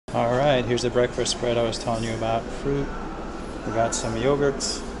All right, here's the breakfast spread I was telling you about. Fruit. We got some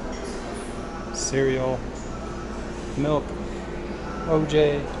yogurts, cereal, milk,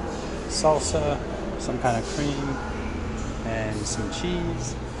 OJ, salsa, some kind of cream, and some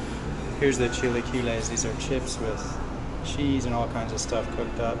cheese. Here's the chilaquiles. These are chips with cheese and all kinds of stuff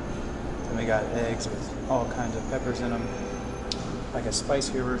cooked up. Then we got eggs with all kinds of peppers in them. Like a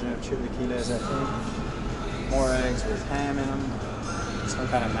spicier version of chilaquiles, I think. More eggs with ham in them. Some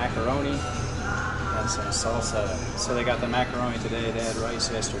kind of macaroni. And some salsa. So they got the macaroni today, they had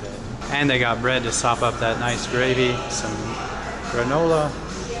rice yesterday. And they got bread to sop up that nice gravy, some granola.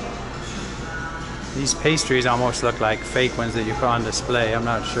 These pastries almost look like fake ones that you put on display, I'm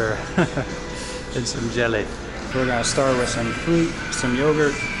not sure. And some jelly. We're gonna start with some fruit, some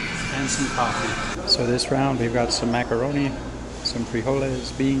yogurt, and some coffee. So this round we've got some macaroni, some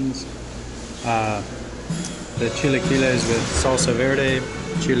frijoles, beans, the chilaquiles with salsa verde,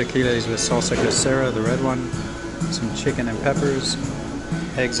 chilaquiles with salsa casera, the red one, some chicken and peppers,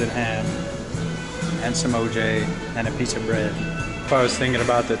 eggs and ham, and some OJ, and a piece of bread. What I was thinking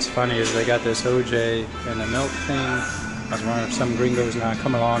about that's funny is they got this OJ and the milk thing. I was wondering if some gringos now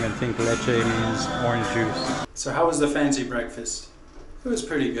come along and think leche means orange juice. So how was the fancy breakfast? It was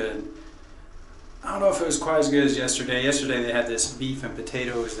pretty good. I don't know if it was quite as good as yesterday. Yesterday they had this beef and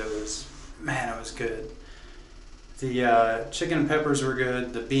potatoes that was, man, it was good. The chicken and peppers were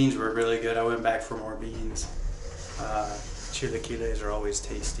good. The beans were really good. I went back for more beans. Chilaquiles are always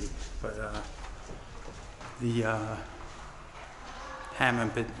tasty, but the ham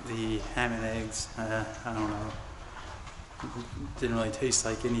and eggs, I don't know. It didn't really taste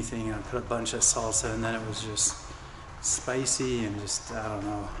like anything. I put a bunch of salsa, and then it was just spicy and just, I don't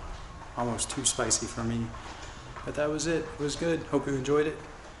know, almost too spicy for me. But that was it. It was good. Hope you enjoyed it.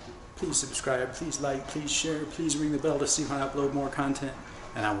 Please subscribe, please like, please share, please ring the bell to see when I upload more content,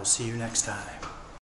 and I will see you next time.